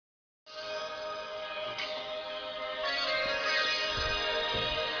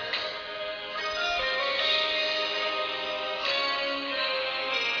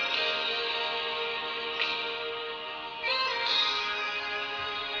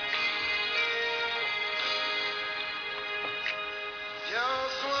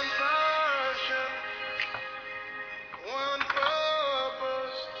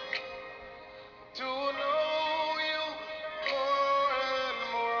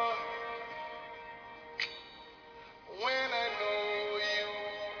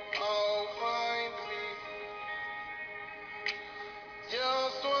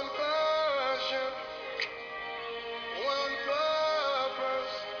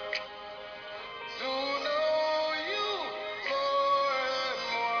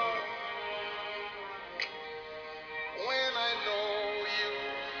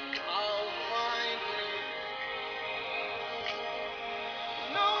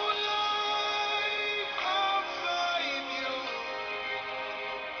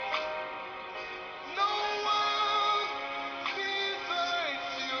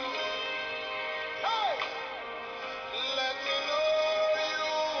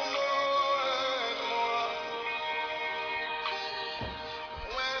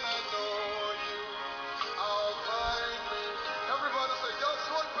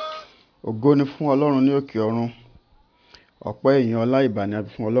Ògo ni fún Ọlọ́run ní òkè ọ̀run. Ọpẹ́ ìyìn ọlá ìbà ni a fi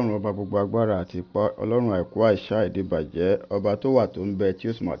fún Ọlọ́run ọba gbogbo agbára àti ipá, Ọlọ́run àìkú àìsà ìdíbàjẹ́, ọba tó wà tó ń bẹ tí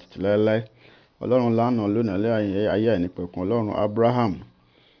ó sì máa títí láéláé. Ọlọ́run lánàá lónìí ayé àìnípẹ̀kun, Ọlọ́run Abraham,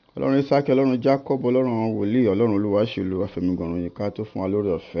 Ọlọ́run Isaki, Ọlọ́run Jacob, Ọlọ́run wòlíì, Ọlọ́run olúwaṣèlú afẹ̀mígọ̀rùn yìí ká tó fún wa lórí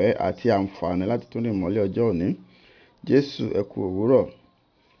ọ̀fẹ́ àti àǹfààní láti tún ní ìmọ́lẹ̀ ọjọ́ òní. Jésù ẹ kú òwúrọ̀.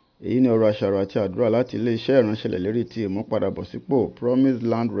 Èyí ni ọ̀rọ̀ àṣàrò àti àdúrà láti ilé-iṣẹ́ ìránṣẹ́ lérí ti ìmúpadàbọ̀sípò Promise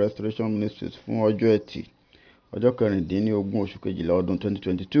Land Restoration Ministries fún ọjọ́ Ẹtì, ọjọ́ 16 oṣù kejìlá ọdún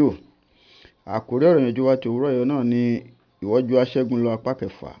 2022. Àkórí ọ̀rọ̀ ìyànjú wa ti òwúrọ̀ yìí náà ni ìwọ́jú aṣẹ́gun lọ apá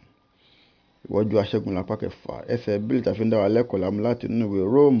kẹfà. Ìwọ́jú aṣẹ́gun lọ apá kẹfà. Ẹsẹ̀ bíbélì tá fi ń dá wa lẹ́kọ̀ọ́ lámú láti inú ìwé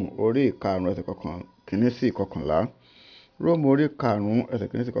Róòmù orí 5 ẹsẹ̀ kìíní sí 11. Róòmù orí 5 ẹsẹ̀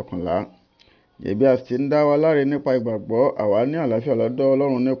kìíní sí 11. Bí a sì ti ń dá wa láre nípa ìgbàgbọ́, àwa ní àlàáfíà lọ́dọ̀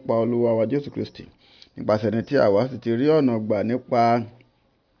Ọlọ́run nípa Olúwa wa Jésù Kristi. Nípasẹ̀ ni tí àwa sì ti rí ọ̀nà gbà nípa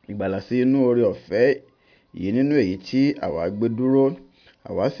ìgbàlà sí inú oore ọ̀fẹ́ yìí nínú èyí tí àwa gbé dúró.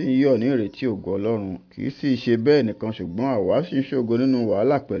 Àwa sì ń yọ̀ ní ìrètí ògo Ọlọ́run. Kì í sì ṣe bẹ́ẹ̀ nìkan, ṣùgbọ́n àwa sì ń ṣògo nínú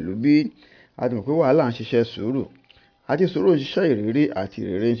wàhálà pẹ̀lú, bí a ti mọ̀ pé wàhálà ń ṣiṣẹ́ sùúrù, àti sùúrù ń ṣiṣẹ́ ìrírí, àti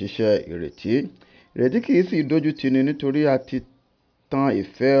ìrírí ń ṣiṣẹ́ ìrètí. Ìrètí kì í sì dójú tini, nítorí a ti tan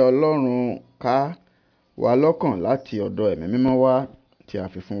ìfẹ́ Ọlọ́run ká wa lọ́kàn láti ọ̀dọ̀ ẹ̀mí mímọ́ wá tí a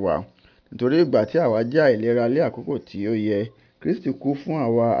fi fún wa. Nítorí ìgbà tí àwa jẹ́ àìlera lé àkókò tí ó yẹ, Kristi kú fún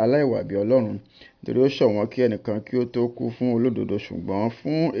àwa aláìwà bí Ọlọ́run. Nítorí ó ṣọ̀wọ́n kí ẹnìkan kí ó tó kú fún olódodo, ṣùgbọ́n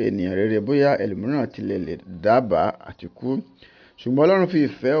fún ènìyàn rere bóyá ẹlòmíràn tilẹ̀ lè dábàá àti kú. Ṣùgbọ́n Ọlọ́run fi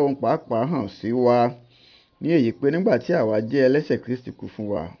ìfẹ́ òun pàápàá hàn sí wa ní èyí pé nígbà tí àwa jẹ́ ẹlẹ́ṣẹ̀, Kristi kú fún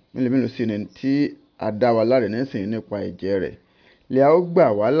wa. Mélòó sí ni tí a dá wa láre nísìnyí nípa ẹ̀jẹ̀ rẹ̀, lè a ó gbà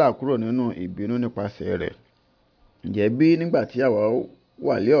wá là kúrò nínú ìbínú nípasẹ̀ rẹ̀. Ǹjẹ́ bí nígbà tí àwa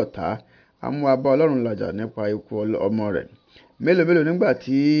wà lé ọ̀tá, a mú wa bá Ọlọ́run làjà nípa ikú ọmọ rẹ̀. Mélòó nígbà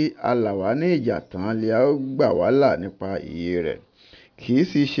tí a là wá ní ìjà tán, lè a ó gbà wá là nípa ìyè rẹ̀. Kì í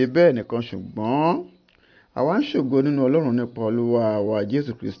sì ṣe bẹ́ẹ̀ nìkan, ṣùgbọ́n àwa ń ṣògo nínú Ọlọ́run nípa Olúwa wa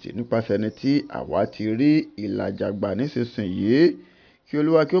Jésù Kristi. Nípasẹ̀ ẹni tí àwa ti rí ìlàjà gbà nísinsìnyí. Kí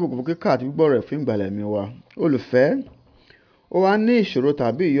Olúwa kí ó bùkún fún kíkà àti gbígbọ́ rẹ̀ fún ìgbàlà ẹ̀mí wa. Olùfẹ́, ó wá ní ìṣòro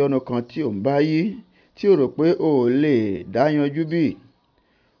tàbí ìyọnu kan tí ò ń bá yí, tí o rò pé o ò lè dá yanjú bí.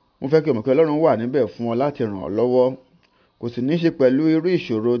 Mo fẹ́ kí o mọ̀ pé Ọlọ́run wà níbẹ̀ fún ọ láti ràn ọ́ lọ́wọ́. Kò sì ní ṣe pẹ̀lú irú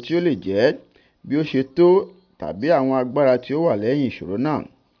ìṣòro tí ó lè jẹ́, bí ó ṣe tó, tàbí àwọn agbára tí ó wà lẹ́yìn ìṣòro náà.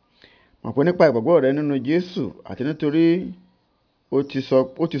 Mọ̀ pé nípa ìgbàgbọ́ rẹ nínú Jésù, àti nítorí ó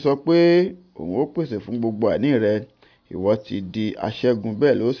ti sọ pé òun ó pèsè fún gbogbo àìní rẹ, ìwọ ti di aṣẹ́gun,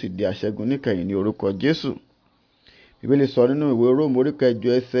 bẹ́ẹ̀ ló sì di aṣẹ́gun níkẹyìn ní orúkọ Jésù. Bíbélì sọ nínú ìwé Róòmù orí 8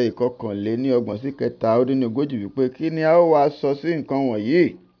 ẹsẹ̀ 21 sí 43 wípé kí ni a ó wá sọ sí nǹkan wọ̀nyí?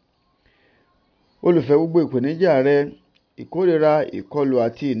 Olùfẹ́, gbogbo ìpèníjà rẹ, ìkórìíra, ìkọlù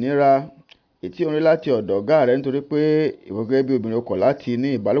àti ìnira ètí orin láti ọ̀dọ̀ ọ̀gá rẹ nítorí pé ìwọ gẹ́gẹ́ bí obìnrin kọ̀ láti ní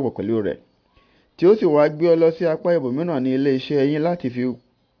ìbálòpọ̀ pẹ̀lú rẹ̀, tí ó sì wá gbé ọ lọ sí apá ibòmíràn ní ilé iṣẹ́ yín láti fi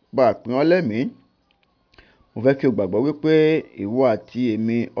bá pín ọ lẹ́mìí. Mo fẹ́ kí o gbàgbọ́ wípé ìwọ àti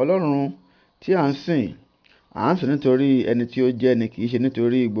èmi, Ọlọ́run tí à ń sìn nítorí ẹni tí ó jẹ́ ni, kì í ṣe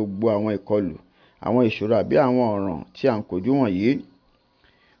nítorí gbogbo àwọn ìkọlù, àwọn ìṣòro àbí àwọn ọ̀ràn tí à ń kojú wọ̀nyí.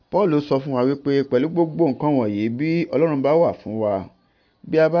 Paul sọ fún wa wípé pẹ̀lú gbogbo nǹkan wọ̀nyí, bí Ọlọ́run bá wà fún wa,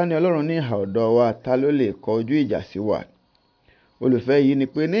 bí a bá ní Ọlọ́run ní ìhà ọ̀dọ̀ wa, ta ló lè kọjú ìjà sí wa? Olùfẹ́, yìí ni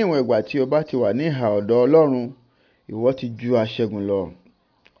pé ní ìwọ̀n ìgbà tí o bá ti wà ní ìhà ọ̀dọ̀ Ọlọ́run, ìwọ ti ju aṣẹ́gun lọ.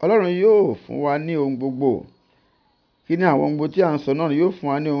 Ọlọ́run yóò fún wa ní ohun gbogbo. Kí ni àwọn ohun gbogbo tí à ń sọ náà? Yóò fún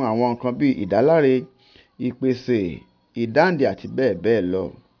wa ní àwọn nǹkan bíi ìdáláre, ìpèsè, ìdáǹdè àti bẹ́ẹ̀ bẹ́ẹ̀ lọ.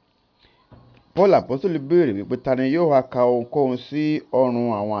 Paul apọ́sítélì béèrè wípé ta ni yóò wá ka ohunkóhun sí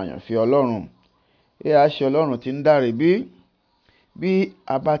ọrùn àwọn àyànfẹ́ Ọlọ́run? A ṣe Ọlọ́run tí ń dáre bí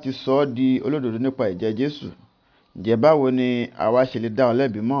a bá ti sọ ọ́ di olódodo nípa ẹ̀jẹ̀ Jésù. Ǹjẹ́ báwo ni àwa ṣe lè dá ọ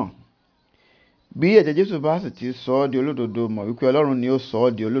lẹ́bi mọ́? Bí ẹ̀jẹ̀ Jésù bá sì ti sọ ọ́ di olódodo, mọ̀ wípé Ọlọ́run ni ó sọ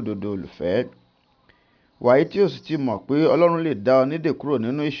ọ́ di olódodo. Olùfẹ́, wàyí tí o sì ti mọ̀ pé Ọlọ́run lè dá ọ nídè kúrò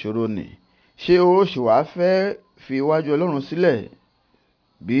nínú ìṣòro nì, ṣé o ṣì wá fẹ́ fi iwájú Ọlọ́run sílẹ̀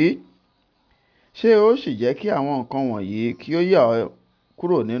bí? Ṣé o sì jẹ́ kí àwọn nǹkan wọ̀nyí kí ó yà ọ́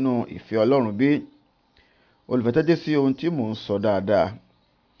kúrò nínú ìfẹ́ Ọlọ́run bí? Olùfẹ́, tẹ́tí sí ohun tí mò ń sọ dáadáa.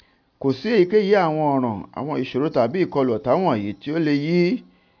 Kò sí èyíkéyìí àwọn ọ̀ràn, àwọn ìṣòro tàbí ìkọlù ọ̀tá wọ̀nyí tí ó lè yí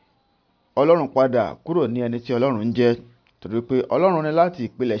Ọlọ́run padà kúrò ní ẹni tí Ọlọ́run jẹ́, torí pé Ọlọ́run ni láti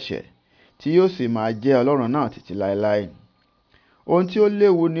ìpilẹ̀ṣẹ̀, tí yóò sì máa jẹ́ Ọlọ́run náà títí láéláé. Ohun tí ó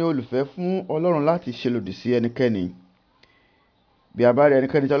léwu ni, olùfẹ́, fún Ọlọ́run láti ṣe lòdì sí ẹnikẹ́ni. Bí a bá rí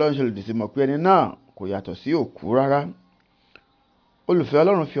ẹnikẹ́ni tí Ọlọ́run ṣe lòdì sí, mọ̀ pé ẹni náà kò yàtọ̀ sí òkú rárá. Olùfẹ́,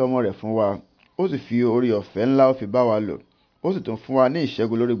 Ọlọ́run fi ọmọ rẹ̀ fún wa, ó sì fi oore ọ̀fẹ́ ńlá ó fi bá wa lò. ó sì tún fún wa ní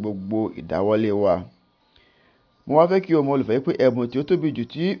ìṣẹ́gun lórí gbogbo ìdáwọ́lé wa. Mo wá fẹ́ kí o mọ olùfẹ́ pé ẹ̀bùn tí ó tóbi jù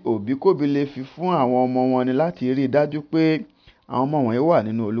tí òbí kóbi lè fi fún àwọn ọmọ wọn ni láti rí i dájú pé àwọn ọmọ wọ̀nyí wà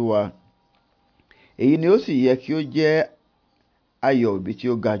nínú Olúwa. Èyí ni ó sì yẹ kí ó jẹ́ ayọ̀ òbí tí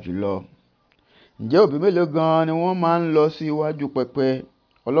ó ga jùlọ. Ǹjẹ́ òbí mélòó gan-an ni wọ́n máa ń lọ sí iwájú pẹpẹ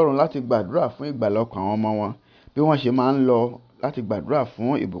Ọlọ́run láti gbàdúrà fún ìgbàlà ọkàn àwọn ọmọ wọn bí wọ́n ṣe máa ń lọ láti gbàdúrà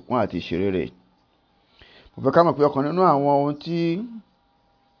fún ìbùkún àti ìṣerere? Mo fẹ́ ká mọ̀ pé ọ̀kan nínú àwọn ohun tí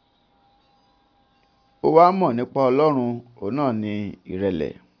ó wá mọ̀ nípa Ọlọ́run òun náà ni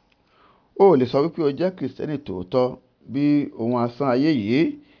ìrẹ̀lẹ̀. O ò lè sọ wípé o jẹ́ Kristẹni tòótọ́ bí ohun asán ayé yìí,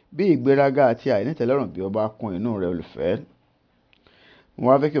 bí ìgbéraga àti àìnítẹ̀lọ́rùn bí ó bá kún inú rẹ olùfẹ́. Mo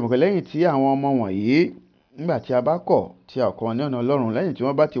wá fẹ́ kí o mọ̀ pé lẹ́yìn tí àwọn ọmọ wọ̀nyí, nígbà tí a bá kọ̀ tí a kọ́ wọn ní ọ̀nà Ọlọ́run, lẹ́yìn tí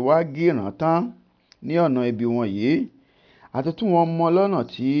wọ́n bá ti wá gíràn tán ní ọ̀nà ibi wọn yìí, àti tún wọn mọ lọ́nà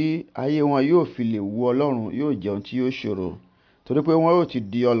tí ayé wọn yóò fi lè wu Ọlọ́run yóò jẹ́ ohun tí yóò ṣòro, torí pé wọn yóò ti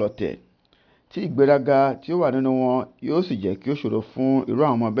di ọlọ̀tẹ̀ tí ìgbéraga tí ó wà nínú wọn yóò sì jẹ́ kí ó ṣòro fún irú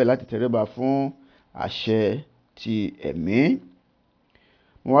àwọn ọmọ bẹ́ẹ̀ láti tẹríba fún àṣẹ ti ẹ̀mí.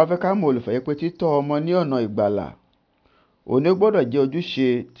 Mo wá fẹ́ ká mọ̀ olùfẹ́ pé títọ́ ọmọ ní ọ̀nà ìgbàlà òun ni ó gbọ́dọ̀ jẹ́ ojúṣe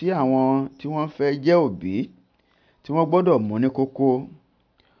tí àwọn tí wọ́n fẹ́ jẹ́ òbí tí wọ́n gbọ́dọ̀ mú ní kókó.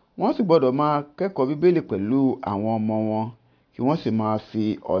 Wọ́n sì gbọ́dọ̀ máa kẹ́kọ̀ọ́ Bíbélì pẹ̀lú àwọn ọmọ wọn kí wọ́n sì máa fi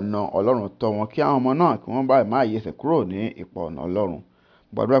ọ̀nà Ọlọ́run tọ́ wọn kí àwọn ọmọ náà kí wọ́n bá má yẹsẹ̀ kúrò ní ipò ọ̀nà Ọlọ́run.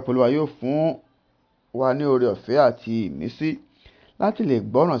 Gbàdúrà pé Olúwa yóò fún wa ní oore ọ̀fẹ́ àti ìmísí láti lè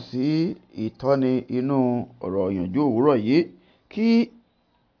gbọ́ràn sí ìtọ́ni inú ọ̀rọ̀ ìyànjú òwúrọ̀ yìí kí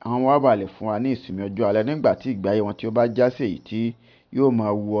àwọn wa bá lè fún wa ní ìsinmi ọjọ́ alẹ́ nígbà tí ìgbé ayé wọn tí ó bá já sí èyí tí yóò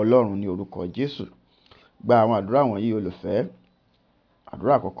máa wu Ọlọ́run ní orúkọ Jésù. Gba àwọn àdúrà wọ̀nyí olùfẹ́.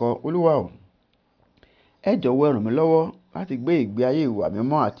 Àdúrà àkọ́kọ́: Olúwa o, ẹ jọ̀wọ́ ẹ ràn mí lọ́wọ́ láti gbé ìgbé ayé ìwà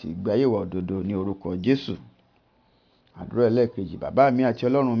mímọ́ àti ìgbé ayé ìwà òdodo ní orúkọ Jésù. Àdúrà ẹlẹ́ẹ̀kejì: Bàbá mi àti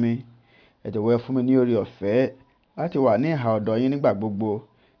Ọlọ́run mi, ẹ jọ̀wọ́ ẹ fún mi ní oore ọ̀fẹ́ láti wà ní ìhà ọ̀dọ̀ yín nígbà gbogbo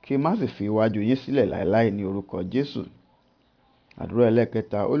kí n má sì fi iwájú yín sílẹ̀ láéláé ní orúkọ Jésù. Àdúrà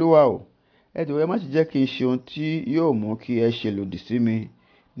ẹlẹ́ẹ̀kẹta: Olúwa o, ẹ jọ̀wọ́ ẹ má ṣe jẹ́ kí n ṣe ohun tí yóò mú kí ẹ ṣe lòdì sí mi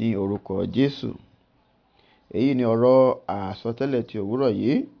ní orúkọ Jésù. Èyí ni ọ̀rọ̀ àsọtẹ́lẹ̀ ti òwúrọ̀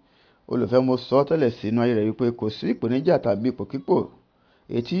yìí. Olùfẹ́, mo sọ tẹ́lẹ̀ sínú ayé rẹ wípé kò sí ìpèníjà tàbí ipòkípò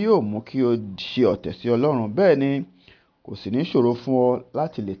èyí tí yóò mú kí o ṣe ọ̀tẹ̀ sí Ọlọ́run. Bẹ́ẹ̀ ni kò sì ní ṣòro fún ọ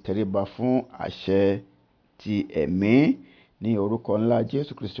láti lè tẹríba fún àṣẹ ti ẹ̀mí ní orúkọ ńlá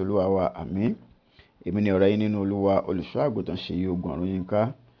Jésù Kristi Olúwa wa. Àmín. Èmi ni ọ̀rẹ́ yín nínú Olúwa, olùṣọ́ àgùntàn Ṣèyí Ogun Ọ̀rúnyìnká.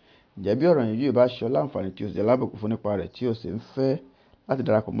 Ǹjẹ́ bí ọ̀rọ̀ yìí bá ṣe ọ́ láǹfààní tí o sì jẹ́ alábùkún fún nípa rẹ̀ tí o sì ń fẹ́ láti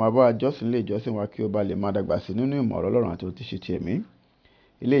darapọ̀ mọ́ abá ìjọsìn ilé ìjọsìn wa kí o bá lè máa dàgbà sí nínú ìmọ̀ ọ̀rọ̀ Ọlọ́run àti òtítọ́ ti ẹ̀mí.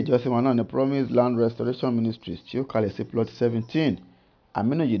 Ilé ìjọsìn wa náà ni Promise Land Restoration Ministries tí ó kalẹ̀ sí plot 17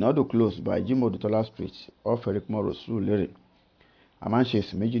 Aminu Jinadu Close by Jimoh Odutola Street off Eric Moro Surulere. A máa ń ṣe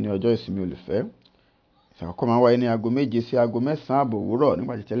ìsìn méjì ní ọjọ́ ìsinmi olùfẹ́. Ìsìn àkọ́kọ́ máa ń wáyé ní aago 7 sí aago 9 àbọ̀ òwúrọ̀,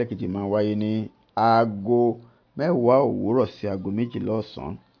 nígbà tí tẹ́lẹ̀kejì máa ń wáyé ní aago 10 òwúrọ̀ sí aago 12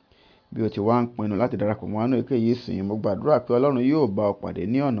 ọ̀sán. Bí o ti wá ń pinnu láti darapọ̀ mọ́ àánú èkéyìí ìsìn, mo gbàdúrà pé Ọlọ́run yóò bá ọ pàdé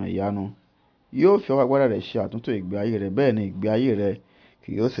ní ọ̀nà ìyanu. Yóò fi ọwọ́ agbára rẹ̀ ṣe àtúntò ìgbé ayé rẹ, bẹ́ẹ̀ ni ìgbé ayé rẹ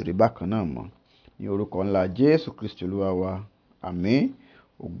kì yóò sì rí bákan náà mọ́. Ní orúkọ ńlá Jésù Kristi Olúwa wa. Àmín.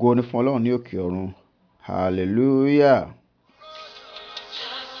 Ògo ni fún Ọlọ́run ní òkè ọ̀run. Hallelujah.